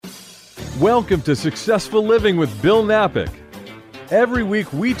Welcome to Successful Living with Bill Napick. Every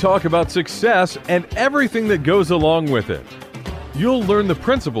week we talk about success and everything that goes along with it. You'll learn the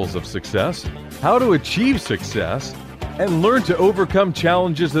principles of success, how to achieve success, and learn to overcome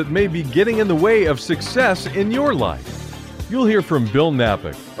challenges that may be getting in the way of success in your life. You'll hear from Bill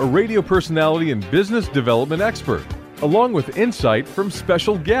Napick, a radio personality and business development expert, along with insight from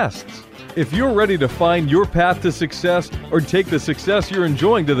special guests. If you're ready to find your path to success or take the success you're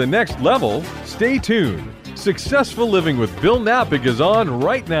enjoying to the next level, stay tuned. Successful Living with Bill Napick is on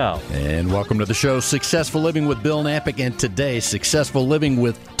right now. And welcome to the show, Successful Living with Bill Napick. And today, Successful Living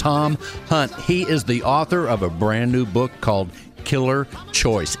with Tom Hunt. He is the author of a brand new book called Killer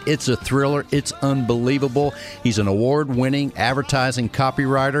Choice. It's a thriller. It's unbelievable. He's an award-winning advertising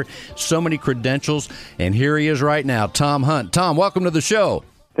copywriter. So many credentials. And here he is right now, Tom Hunt. Tom, welcome to the show.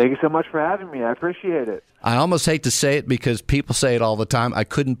 Thank you so much for having me. I appreciate it. I almost hate to say it because people say it all the time. I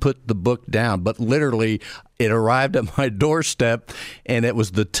couldn't put the book down, but literally it arrived at my doorstep, and it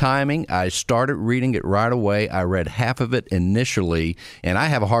was the timing. I started reading it right away. I read half of it initially, and I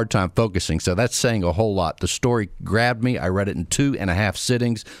have a hard time focusing, so that's saying a whole lot. The story grabbed me. I read it in 2.5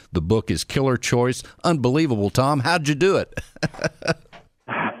 sittings. The book is Killer Choice. Unbelievable, Tom. How'd you do it?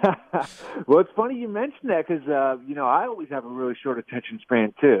 Well, it's funny you mentioned that because, I always have a really short attention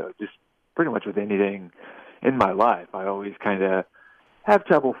span, too, just pretty much with anything in my life. I always kind of have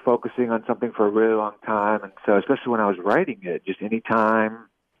trouble focusing on something for a really long time. And so especially when I was writing it, just any time,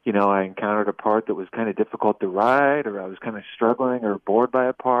 I encountered a part that was kind of difficult to write or I was kind of struggling or bored by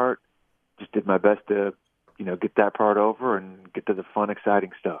a part, just did my best to, get that part over and get to the fun,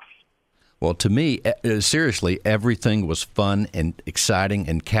 exciting stuff. Well, to me, seriously, everything was fun and exciting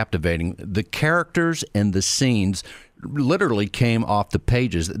and captivating. The characters and the scenes literally came off the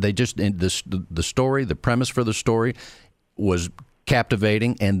pages. They just, the story, the premise for the story was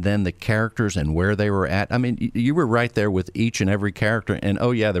captivating, and then the characters and where they were at. I mean, you were right there with each and every character, and oh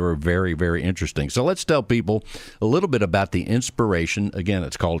yeah, they were very, very interesting. So let's tell people a little bit about the inspiration. Again,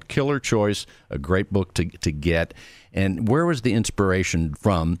 it's called Killer Choice, a great book to get. And where was the inspiration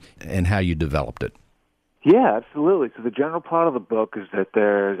from and how you developed it? Yeah, absolutely. So the general plot of the book is that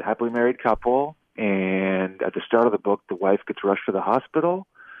there's a happily married couple, and at the start of the book, the wife gets rushed to the hospital,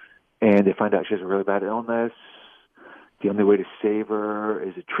 and they find out she has a really bad illness. The only way to save her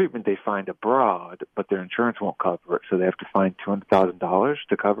is a treatment they find abroad, but their insurance won't cover it, so they have to find $200,000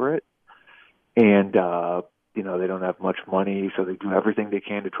 to cover it. And, they don't have much money, so they do everything they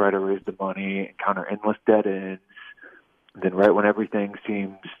can to try to raise the money, encounter endless dead ends. And then right when everything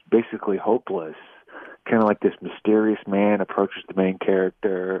seems basically hopeless, kind of like this mysterious man approaches the main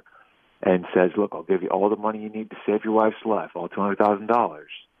character and says, look, I'll give you all the money you need to save your wife's life, all $200,000.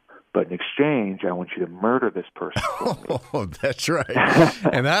 But in exchange, I want you to murder this person for me. Oh, that's right.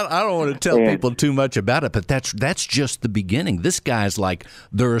 And I don't want to tell people too much about it, but that's just the beginning. This guy's like,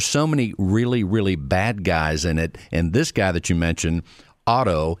 there are so many really, really bad guys in it. And this guy that you mentioned,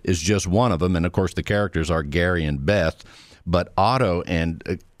 Otto, is just one of them. And, of course, the characters are Gary and Beth. But Otto and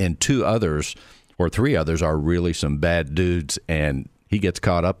 2 others or 3 others are really some bad dudes, and he gets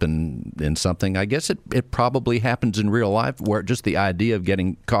caught up in something. I guess it probably happens in real life, where just the idea of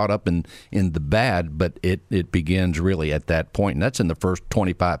getting caught up in the bad, but it begins really at that point. And that's in the first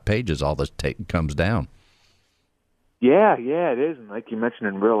 25 pages, all this comes down. Yeah, it is. And like you mentioned,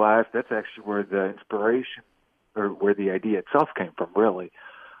 in real life, that's actually where the inspiration or where the idea itself came from, really.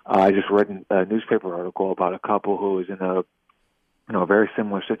 I just read a newspaper article about a couple who was in a very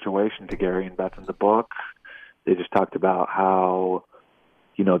similar situation to Gary and Beth in the book. They just talked about how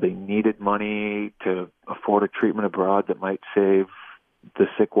they needed money to afford a treatment abroad that might save the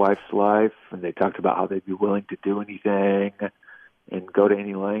sick wife's life. And they talked about how they'd be willing to do anything and go to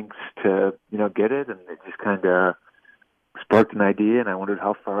any lengths to, get it. And it just kind of sparked an idea. And I wondered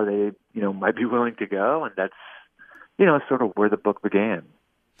how far they, might be willing to go. And that's, sort of where the book began.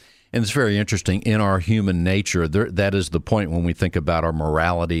 And it's very interesting. In our human nature, that is the point when we think about our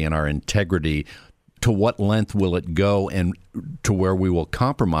morality and our integrity. To what length will it go, and to where we will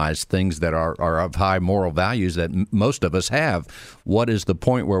compromise things that are of high moral values that most of us have? What is the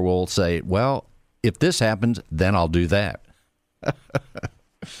point where we'll say, well, if this happens, then I'll do that?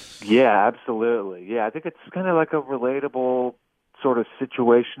 Yeah, absolutely. Yeah, I think it's kind of like a relatable sort of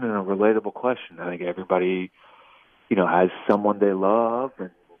situation and a relatable question. I think everybody, has someone they love,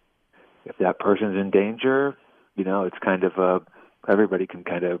 and if that person's in danger, it's kind of everybody can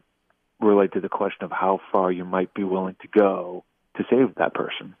kind of relate to the question of how far you might be willing to go to save that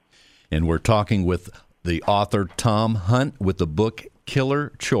person. And we're talking with the author Tom Hunt with the book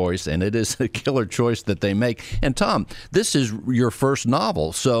killer choice, and it is a killer choice that they make. And Tom, this is your first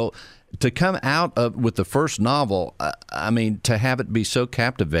novel, so to come out with the first novel, I mean, to have it be so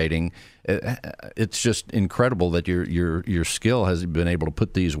captivating, it's just incredible that your skill has been able to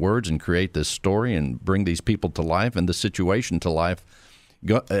put these words and create this story and bring these people to life and the situation to life.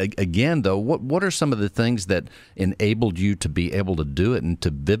 Again, though, what are some of the things that enabled you to be able to do it and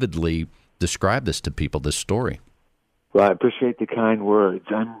to vividly describe this to people, this story? Well, I appreciate the kind words.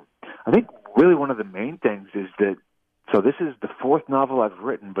 I think really one of the main things is that, so this is the fourth novel I've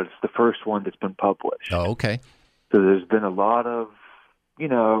written, but it's the first one that's been published. Oh, okay. So there's been a lot of,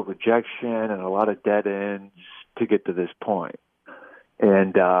 rejection and a lot of dead ends to get to this point.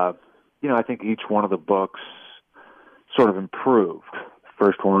 And, I think each one of the books sort of improved.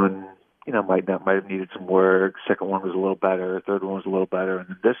 First one, might have needed some work. Second one was a little better. Third one was a little better. And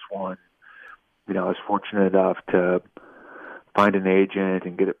then this one, I was fortunate enough to find an agent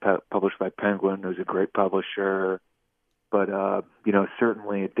and get it published by Penguin, who's a great publisher. But,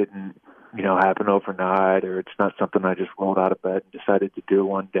 certainly it didn't, happen overnight, or it's not something I just rolled out of bed and decided to do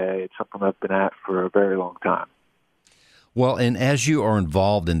one day. It's something I've been at for a very long time. Well, and as you are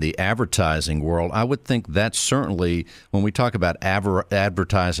involved in the advertising world, I would think that's certainly, when we talk about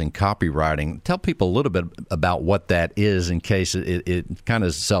advertising copywriting, tell people a little bit about what that is in case it kind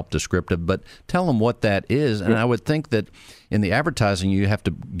of self-descriptive, but tell them what that is. And I would think that in the advertising, you have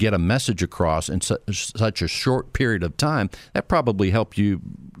to get a message across in such a short period of time. That probably helped you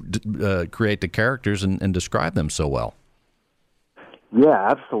create the characters and describe them so well.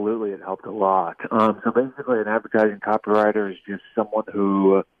 Yeah, absolutely. It helped a lot. So basically, an advertising copywriter is just someone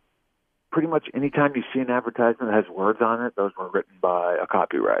who pretty much anytime you see an advertisement that has words on it, those were written by a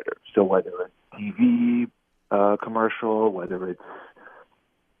copywriter. So whether it's TV commercial, whether it's,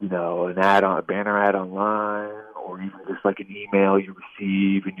 an ad on a banner ad online, or even just like an email you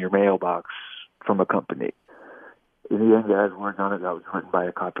receive in your mailbox from a company. Anything that has words on it, that was written by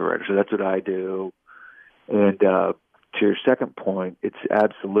a copywriter. So that's what I do. And, to your second point, it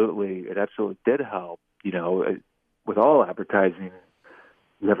absolutely did help. With all advertising,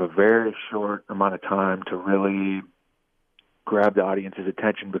 you have a very short amount of time to really grab the audience's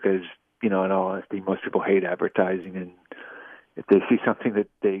attention because, in all honesty, most people hate advertising. And if they see something that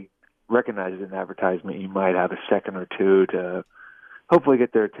they recognize as an advertisement, you might have a second or two to hopefully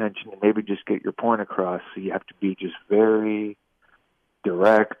get their attention and maybe just get your point across. So you have to be just very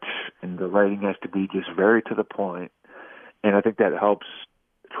direct, and the writing has to be just very to the point. And I think that helps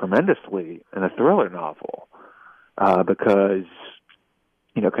tremendously in a thriller novel because,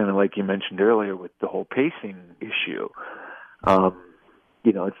 kind of like you mentioned earlier with the whole pacing issue,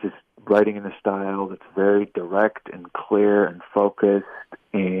 it's just writing in a style that's very direct and clear and focused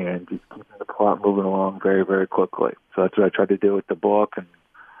and just keeping the plot moving along very, very quickly. So that's what I try to do with the book, and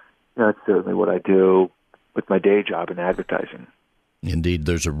that's certainly what I do with my day job in advertising. Indeed,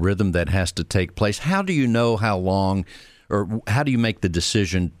 there's a rhythm that has to take place. How do you know how long, or how do you make the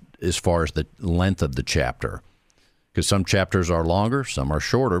decision as far as the length of the chapter? Because some chapters are longer, some are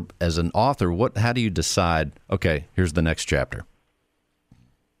shorter. As an author, how do you decide, okay, here's the next chapter?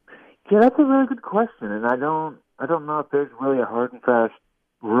 Yeah, that's a really good question, and I don't know if there's really a hard and fast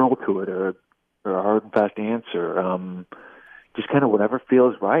rule to it or a hard and fast answer. Just kind of whatever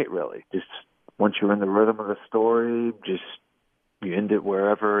feels right, really. Just once you're in the rhythm of the story, just you end it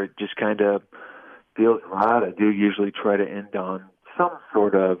wherever it just kind of feels right. I do usually try to end on some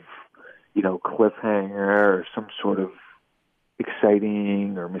sort of, cliffhanger or some sort of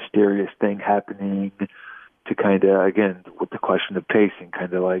exciting or mysterious thing happening to kind of, again, with the question of pacing,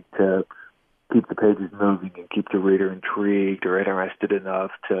 kind of like to keep the pages moving and keep the reader intrigued or interested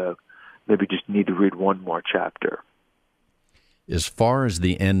enough to maybe just need to read one more chapter. As far as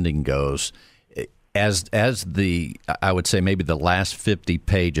the ending goes, I would say maybe the last 50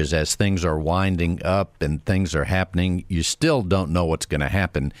 pages, as things are winding up and things are happening, you still don't know what's going to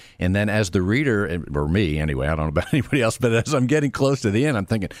happen. And then as the reader, or me anyway, I don't know about anybody else, but as I'm getting close to the end, I'm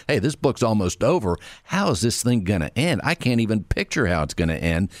thinking, hey, this book's almost over. How is this thing going to end? I can't even picture how it's going to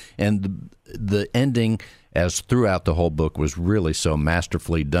end. And the ending, as throughout the whole book, was really so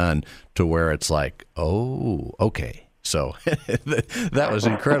masterfully done to where it's like, oh, okay. So that was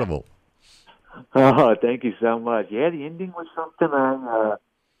incredible. Oh, thank you so much. Yeah, the ending was something I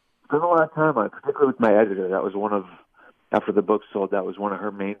spent a lot of time on, particularly with my editor. That was after the book sold, that was one of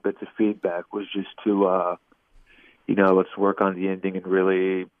her main bits of feedback, was just to, let's work on the ending and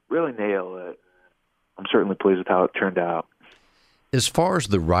really, really nail it. I'm certainly pleased with how it turned out. As far as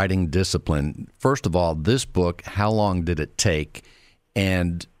the writing discipline, first of all, this book, how long did it take?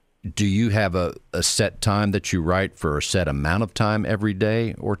 And Do you have a set time that you write for a set amount of time every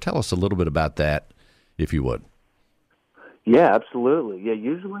day? Or tell us a little bit about that, if you would. Yeah, absolutely. Yeah,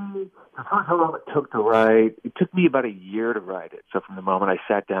 usually, how long it took to write, it took me about a year to write it. So from the moment I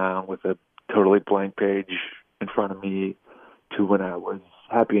sat down with a totally blank page in front of me to when I was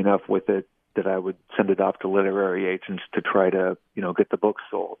happy enough with it that I would send it off to literary agents to try to, get the book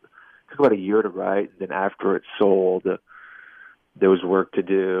sold. It took about a year to write, and then after it sold, there was work to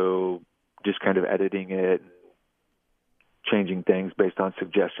do, just kind of editing it, and changing things based on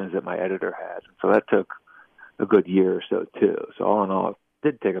suggestions that my editor had. And so that took a good year or so, too. So all in all, it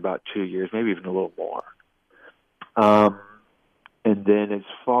did take about 2 years, maybe even a little more. And then as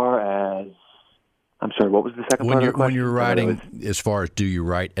far as, I'm sorry, what was the second part of the question? When you're writing, as far as do you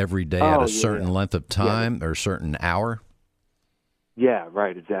write every day at a certain length of time or a certain hour? Yeah,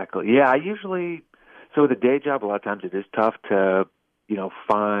 right, exactly. Yeah, I usually, so with a day job, a lot of times it is tough to,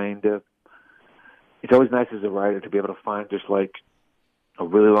 find, it's always nice as a writer to be able to find just like a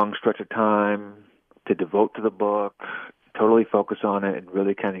really long stretch of time to devote to the book, totally focus on it, and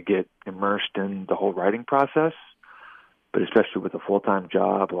really kind of get immersed in the whole writing process. But especially with a full-time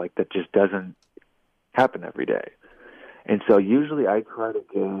job, like that just doesn't happen every day. And so usually I try to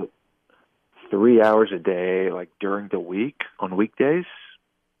get 3 hours a day, like during the week on weekdays.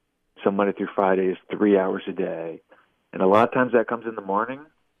 So Monday through Friday is 3 hours a day. And a lot of times that comes in the morning.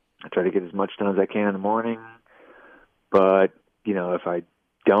 I try to get as much done as I can in the morning. But, if I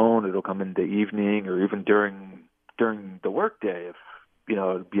don't, it'll come in the evening or even during the workday. If,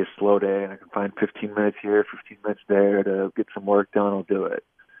 it'll be a slow day and I can find 15 minutes here, 15 minutes there to get some work done, I'll do it.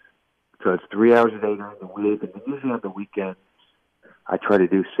 So it's 3 hours a day during the week. And then usually on the weekends, I try to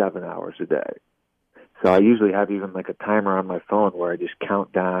do 7 hours a day. So I usually have even like a timer on my phone where I just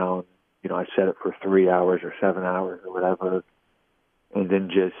count down, I set it for 3 hours or 7 hours or whatever, and then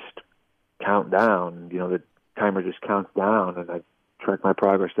just count down, the timer just counts down, and I track my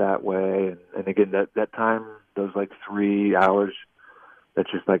progress that way. And again, that time, those like 3 hours,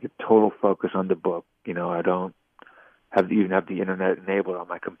 that's just like a total focus on the book. I don't even have the internet enabled on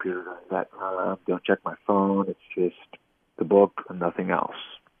my computer during that time. Don't check my phone. It's just the book and nothing else.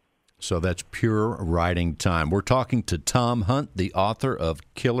 So that's pure writing time. We're talking to Tom Hunt, the author of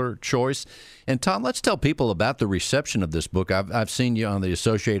Killer Choice. And Tom, let's tell people about the reception of this book. I've seen you on the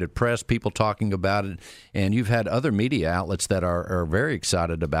Associated Press, people talking about it, and you've had other media outlets that are very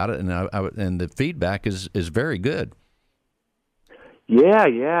excited about it, and the feedback is very good.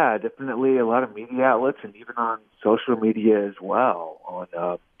 Yeah, definitely a lot of media outlets, and even on social media as well.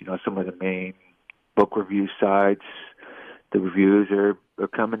 On some of the main book review sites, the reviews are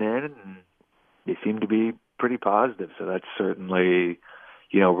coming in, and they seem to be pretty positive. So that's certainly,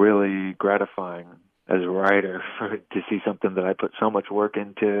 really gratifying as a writer to see something that I put so much work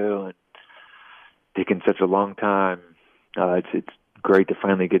into and taken such a long time. It's great to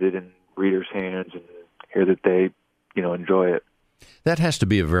finally get it in readers' hands and hear that they, enjoy it. That has to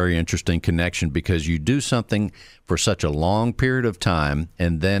be a very interesting connection because you do something for such a long period of time,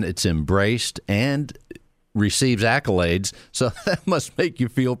 and then it's embraced and receives accolades, so that must make you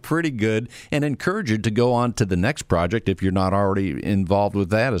feel pretty good and encourage you to go on to the next project if you're not already involved with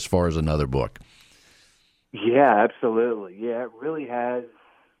that as far as another book. Yeah, absolutely. Yeah, it really has.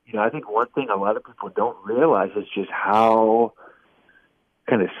 I think one thing a lot of people don't realize is just how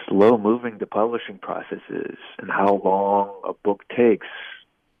kind of slow-moving the publishing process is and how long a book takes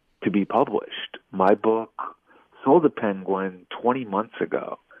to be published. My book sold to Penguin 20 months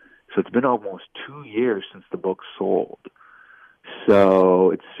ago. So it's been almost 2 years since the book sold.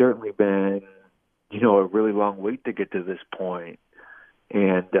 So it's certainly been, a really long wait to get to this point.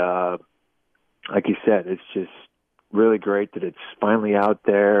 And like you said, it's just really great that it's finally out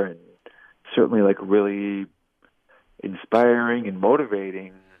there, and certainly like really inspiring and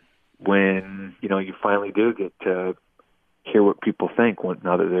motivating when, you finally do get to hear what people think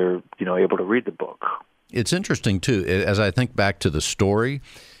now that they're, able to read the book. It's interesting, too, as I think back to the story,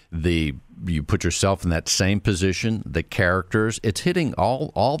 you put yourself in that same position, the characters, it's hitting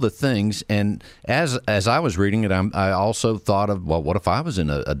all the things. And as I was reading it, I also thought of, well, what if I was in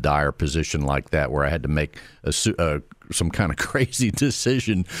a dire position like that where I had to make some kind of crazy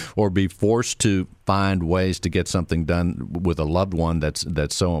decision or be forced to find ways to get something done with a loved one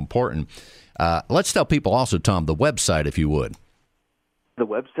that's so important. Let's tell people also, Tom, the website, if you would. The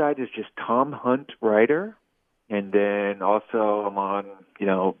website is just Tom Hunt Writer. And then also I'm on,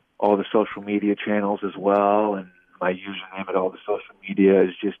 all the social media channels as well. And my username at all the social media is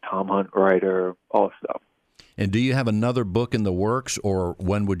just Tom Hunt Writer, all that stuff. And do you have another book in the works, or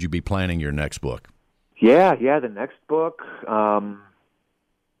when would you be planning your next book? Yeah, the next book.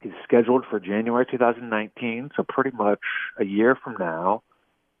 He's scheduled for January 2019, so pretty much a year from now.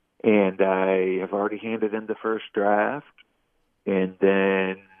 And I have already handed in the first draft, and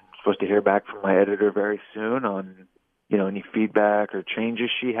then supposed to hear back from my editor very soon on, any feedback or changes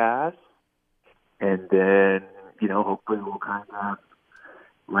she has. And then, hopefully we'll kind of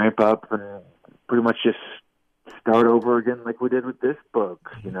ramp up and pretty much just start over again like we did with this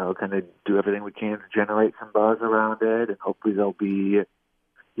book, kind of do everything we can to generate some buzz around it. And hopefully there'll be,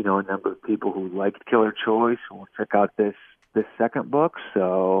 a number of people who liked Killer Choice who will check out this second book.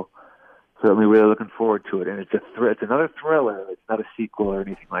 So certainly really looking forward to it. And it's it's another thriller. It's not a sequel or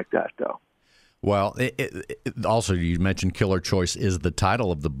anything like that, though. Well, also you mentioned Killer Choice is the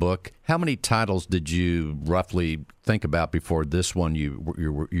title of the book. How many titles did you roughly think about before this one you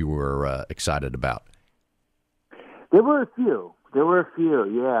were excited about? There were a few.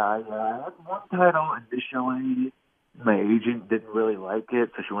 Yeah. I had one title initially. My agent didn't really like it,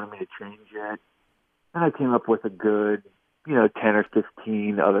 so she wanted me to change it. And I came up with a good, 10 or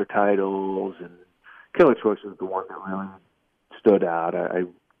 15 other titles, and Killer Choice was the one that really stood out. I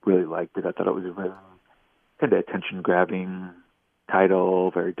really liked it. I thought it was a very kind of attention-grabbing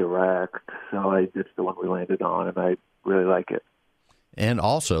title, very direct. So it's the one we landed on, and I really like it. And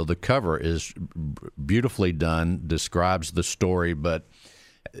also, the cover is beautifully done, describes the story, but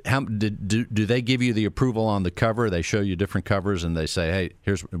do they give you the approval on the cover? They show you different covers, and they say, hey,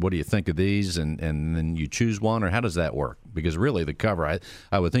 here's what do you think of these, and then you choose one, or how does that work? Because really, the cover,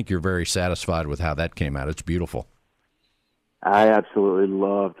 I would think you're very satisfied with how that came out. It's beautiful. I absolutely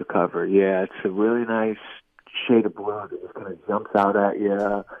love the cover. Yeah, it's a really nice shade of blue that just kind of jumps out at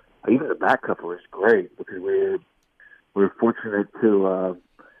you. Even the back cover is great because we're fortunate to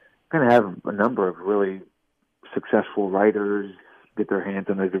kind of have a number of really successful writers get their hands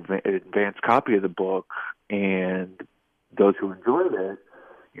on an advanced copy of the book, and those who enjoyed it,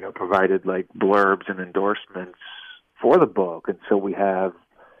 provided like blurbs and endorsements for the book. And so we have,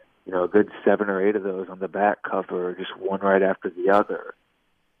 a good 7 or 8 of those on the back cover, just one right after the other.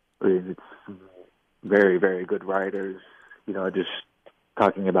 It's very, very good writers, just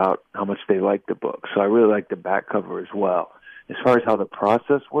talking about how much they like the book. So I really like the back cover as well. As far as how the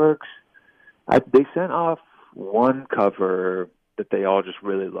process works, they sent off one cover that they all just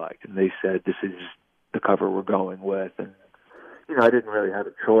really liked, and they said, this is the cover we're going with. And, I didn't really have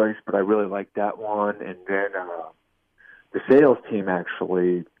a choice, but I really liked that one. And then the sales team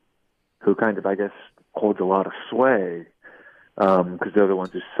actually, who kind of, I guess, holds a lot of sway, because they're the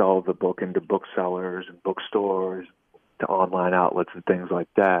ones who sell the book into booksellers and bookstores, to online outlets and things like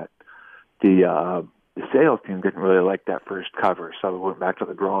that. The sales team didn't really like that first cover, so we went back to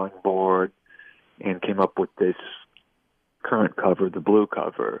the drawing board and came up with this current cover, the blue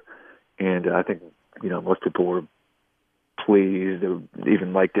cover. And I think, most people were pleased, they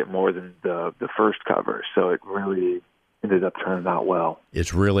even liked it more than the first cover. So it really ended up turning out well.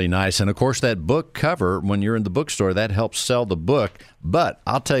 It's really nice. And, of course, that book cover, when you're in the bookstore, that helps sell the book. But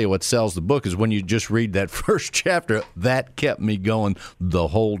I'll tell you what sells the book is when you just read that first chapter. That kept me going the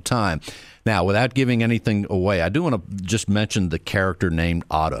whole time. Now, without giving anything away, I do want to just mention the character named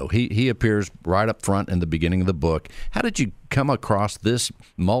Otto. He appears right up front in the beginning of the book. How did you come across this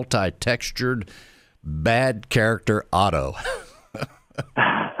multi-textured bad character, Otto?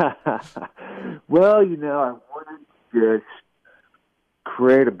 Well, I wanted to just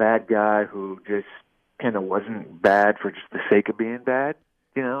create a bad guy who just kind of wasn't bad for just the sake of being bad.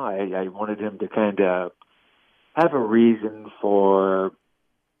 I wanted him to kind of have a reason for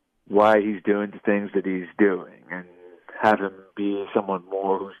why he's doing the things that he's doing, and have him be someone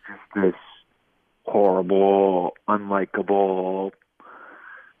more who's just this horrible, unlikable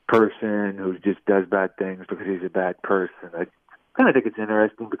person who just does bad things because he's a bad person. I kind of think it's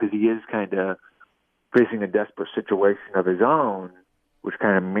interesting because he is kind of facing a desperate situation of his own, which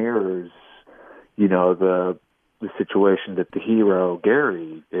kind of mirrors, the situation that the hero,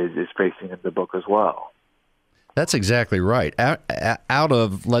 Gary, is facing in the book as well. That's exactly right. Out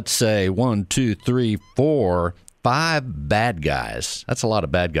of, let's say, 1, 2, 3, 4, 5 bad guys. That's a lot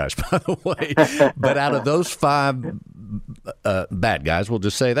of bad guys, by the way. But out of those 5 bad guys, we'll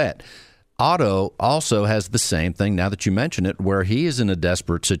just say that, Otto also has the same thing, now that you mention it, where he is in a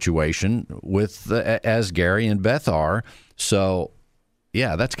desperate situation with as Gary and Beth are. So,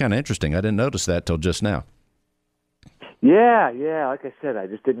 yeah, that's kind of interesting. I didn't notice that till just now. Yeah. Like I said, I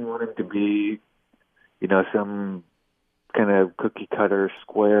just didn't want him to be, some kind of cookie-cutter,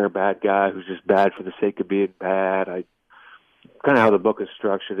 square bad guy who's just bad for the sake of being bad. Kind of how the book is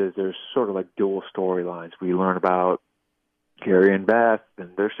structured is there's sort of like dual storylines where you learn about Gary and Beth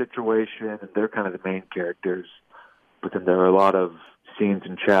and their situation, and they're kind of the main characters. But then there are a lot of scenes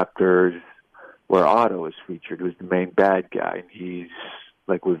and chapters where Otto is featured, who's the main bad guy. And he's,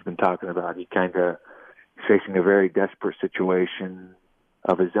 like we've been talking about, he kind of facing a very desperate situation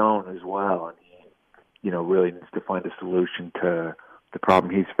of his own as well. And he, really needs to find a solution to the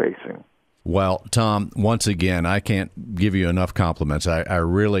problem he's facing. Well, Tom, once again, I can't give you enough compliments. I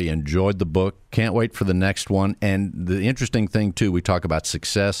really enjoyed the book. Can't wait for the next one. And the interesting thing, too, we talk about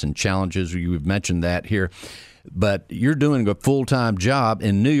success and challenges. You've mentioned that here. But you're doing a full-time job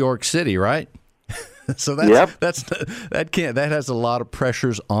in New York City, right? So that has a lot of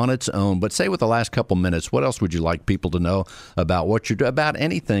pressures on its own. But say with the last couple minutes, what else would you like people to know about what you're doing, about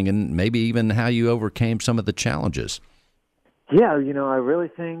anything, and maybe even how you overcame some of the challenges? Yeah, I really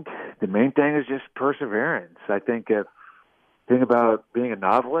think the main thing is just perseverance. I think the thing about being a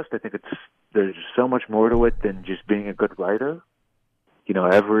novelist, I think there's so much more to it than just being a good writer.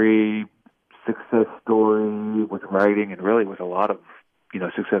 Every success story with writing, and really with a lot of,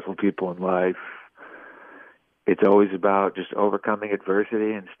 successful people in life, it's always about just overcoming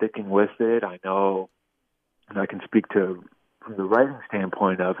adversity and sticking with it. I know, and I can speak to, from the writing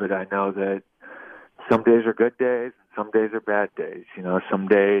standpoint of it, I know that some days are good days and some days are bad days. Some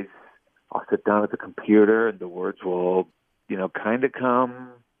days I'll sit down at the computer and the words will, kind of come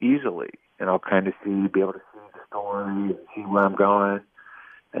easily, and I'll kind of be able to see the story and see where I'm going.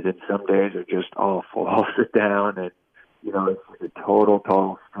 And then some days are just awful. I'll sit down and, it's just a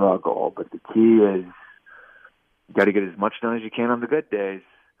total struggle. But the key is you got to get as much done as you can on the good days.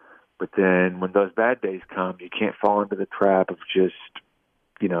 But then when those bad days come, you can't fall into the trap of just,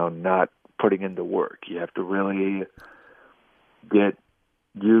 not putting in the work. You have to really get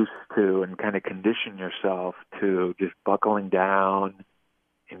used to and kind of condition yourself to just buckling down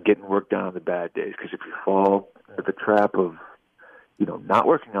and getting work done on the bad days. Because if you fall into the trap of, not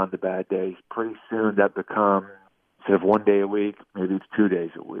working on the bad days, pretty soon that becomes, instead of 1 day a week, maybe it's 2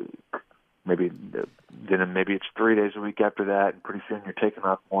 days a week. Maybe it's 3 days a week after that, and pretty soon you're taking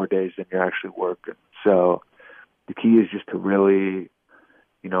off more days than you're actually working. So the key is just to really,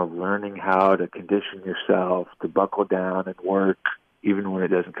 learning how to condition yourself to buckle down and work even when it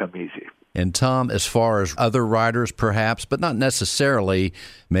doesn't come easy. And Tom, as far as other writers perhaps, but not necessarily,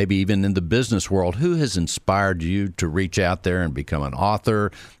 maybe even in the business world, who has inspired you to reach out there and become an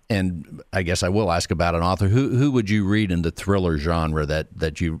author? And I guess I will ask about an author. Who would you read in the thriller genre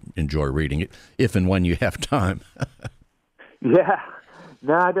that you enjoy reading, if and when you have time? Yeah.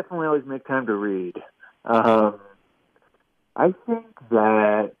 No, I definitely always make time to read. I think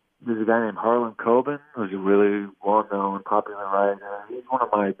that there's a guy named Harlan Coben, who's a really well-known, popular writer. He's one of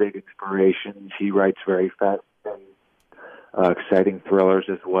my big inspirations. He writes very fast-paced, exciting thrillers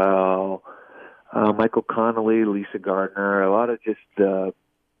as well. Michael Connelly, Lisa Gardner, a lot of just, you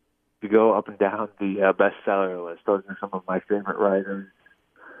go up and down the bestseller list. Those are some of my favorite writers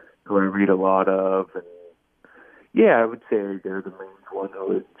who I read a lot of. And yeah, I would say they're the main one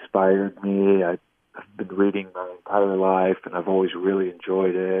who inspired me. I've been reading my entire life, and I've always really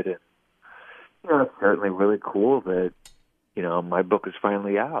enjoyed it. And, it's certainly really cool that, my book is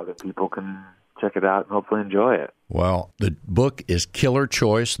finally out and people can check it out and hopefully enjoy it. Well, the book is Killer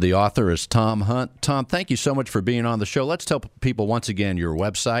Choice. The author is Tom Hunt. Tom, thank you so much for being on the show. Let's tell people once again your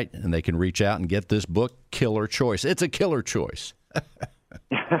website, and they can reach out and get this book, Killer Choice. It's a killer choice.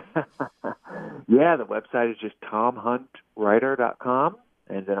 Yeah, the website is just TomHuntWriter.com.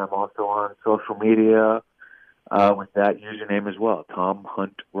 And then I'm also on social media with that username as well,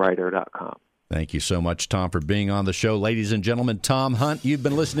 TomHuntWriter.com. Thank you so much, Tom, for being on the show. Ladies and gentlemen, Tom Hunt. You've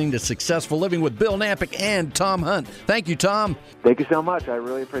been listening to Successful Living with Bill Napick and Tom Hunt. Thank you, Tom. Thank you so much. I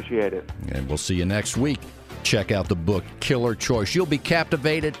really appreciate it. And we'll see you next week. Check out the book, Killer Choice. You'll be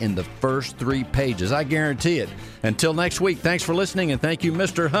captivated in the first 3 pages. I guarantee it. Until next week, thanks for listening, and thank you,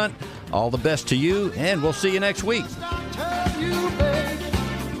 Mr. Hunt. All the best to you, and we'll see you next week.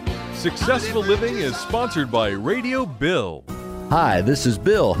 Successful Living is sponsored by Radio Bill. Hi, this is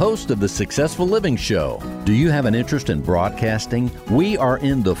Bill, host of the Successful Living Show. Do you have an interest in broadcasting? We are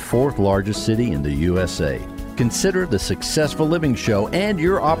in the 4th largest city in the USA. Consider the Successful Living Show and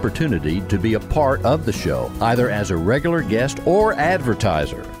your opportunity to be a part of the show, either as a regular guest or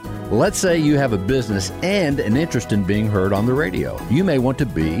advertiser. Let's say you have a business and an interest in being heard on the radio. You may want to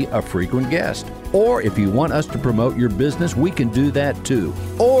be a frequent guest. Or if you want us to promote your business, we can do that too.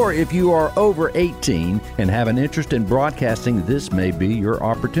 Or if you are over 18 and have an interest in broadcasting, this may be your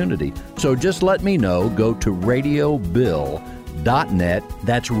opportunity. So just let me know. Go to radiobill.net.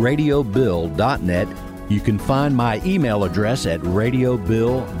 That's radiobill.net. You can find my email address at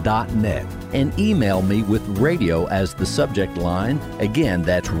radiobill.net and email me with radio as the subject line. Again,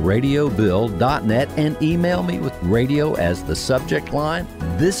 that's radiobill.net and email me with radio as the subject line.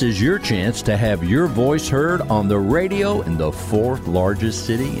 This is your chance to have your voice heard on the radio in the 4th largest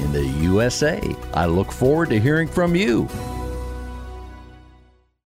city in the USA. I look forward to hearing from you.